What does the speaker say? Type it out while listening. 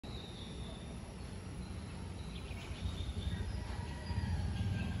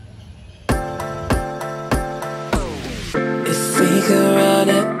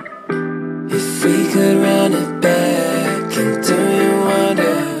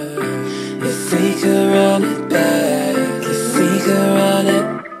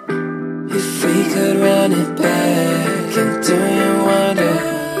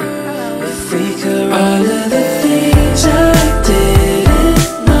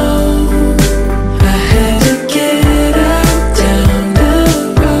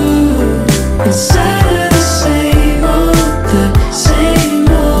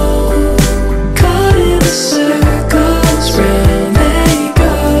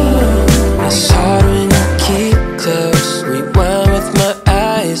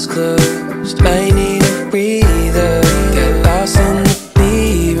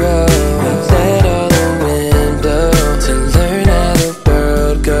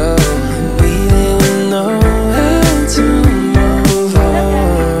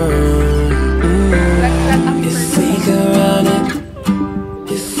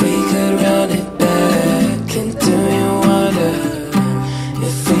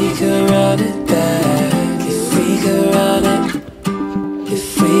run it back, if we could run it,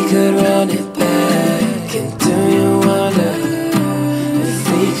 if we could run it back, and do you wonder if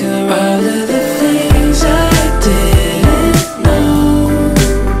we could run it? The things I didn't know,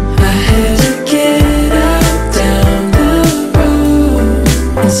 I had to get out down the road,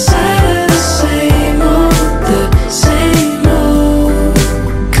 inside of the same old,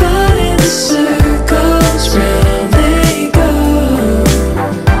 caught in the circles, round they go.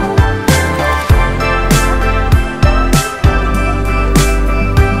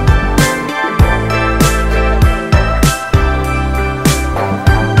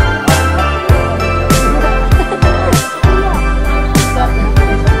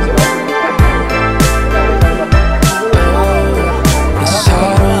 It's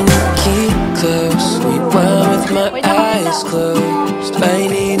hard when you keep close, rewind with my eyes closed. I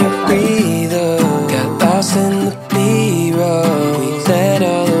need a breather, got lost in the B-roll. We let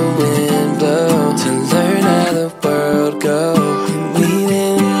all the wind blow to learn how the world goes. We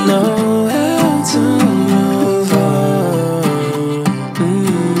didn't know how to move on.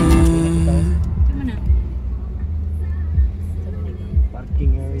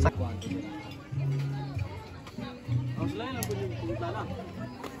 Parking area.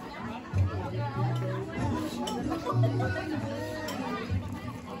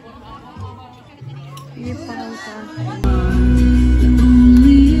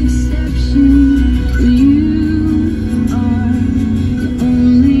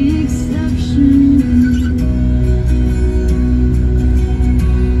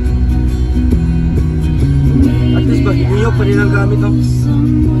 At least ba, hindi nyo pa rin ang gamit, oh.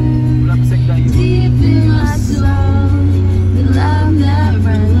 Wala pa sa igdahin.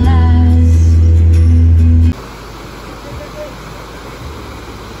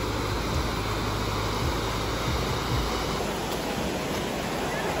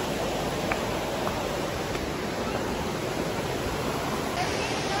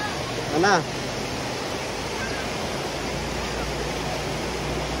 Mana?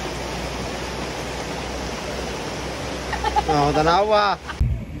 Oh, tanawa.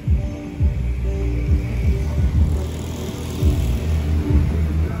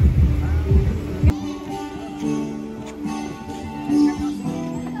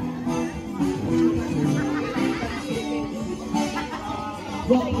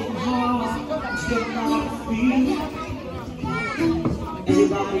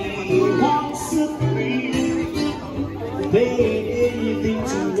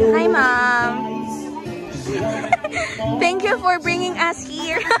 Hi, Mom. Thank you for bringing us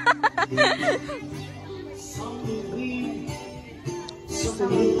here.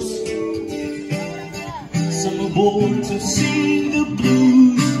 Some are born to sing the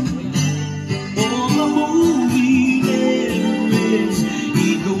blues. Oh, the movie never ends.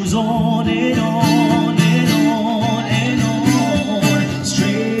 It goes on and on and on and on.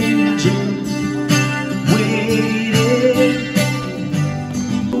 Stranger waiting,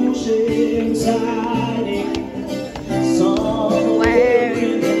 oceans hiding somewhere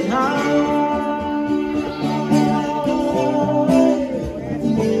in the night.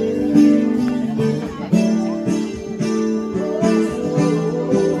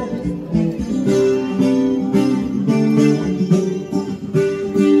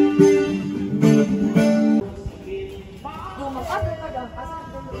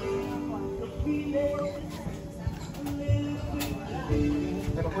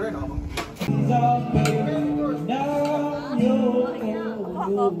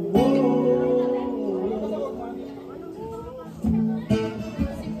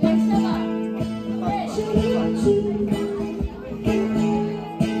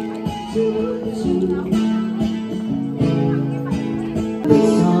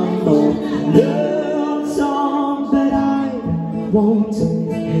 Want to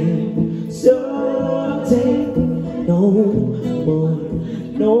hear something no more,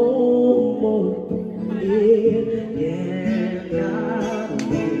 no more. Yeah,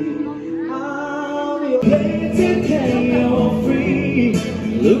 I'm your place and you're free.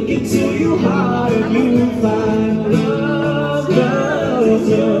 Look into your heart and you'll find love, love,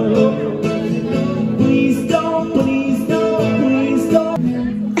 love. Please don't, please don't, please don't.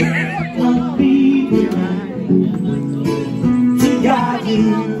 I'll be behind to guide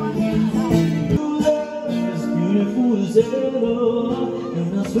you. As beautiful as ever, and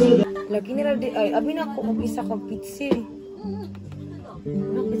I swear that. Lagi nila di ay abi na ko og isa ka pitsil.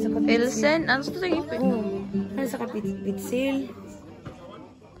 No, isa ka Elsen, ano sa tayong ipin? Ano sa ka pitsil?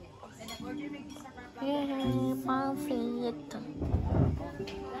 Yeah, perfect.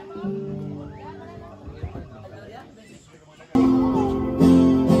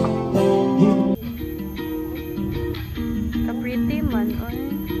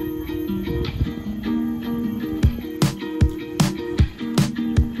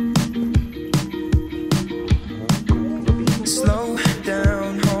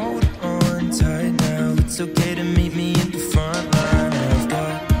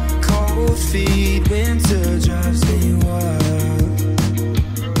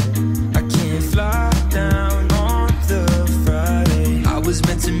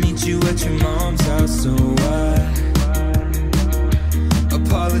 at your mom's house, so I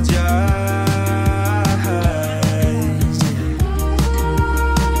apologize.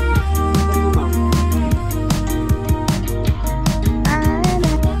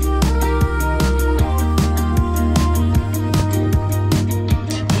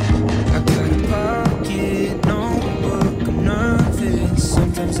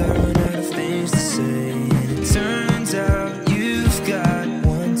 Sometimes I run out of things to say, and it turns out you've got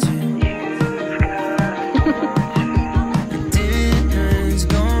one too. Dinner's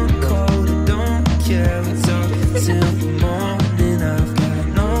gone cold, I don't care, we talk till the morning. I've got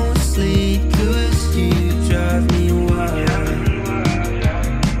no sleep, 'cause you drive me wild.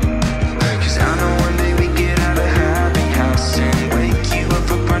 'Cause I know one day we get out of happy house and wake you up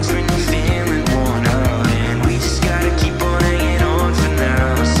for brunch when you're feeling worn out, and we just gotta keep on hanging on for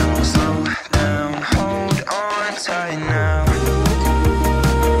now. So slow down, hold on tight now.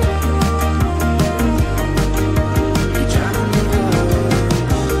 You're driving me wild.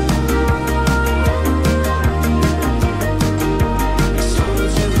 So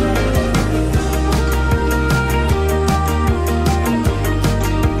would you ride?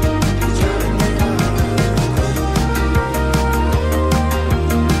 You're driving me wild.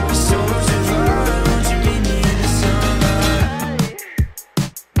 So would you ride? Won't you meet me in the sunlight?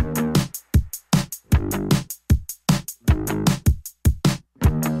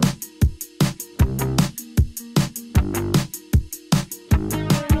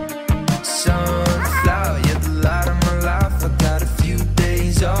 Sunflower, you're the light of my life. I got a few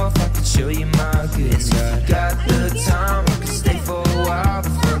days off, I can show you my good side. Got the time, I can stay for a while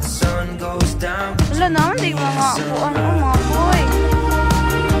before the sun goes down. Wala naman, di ko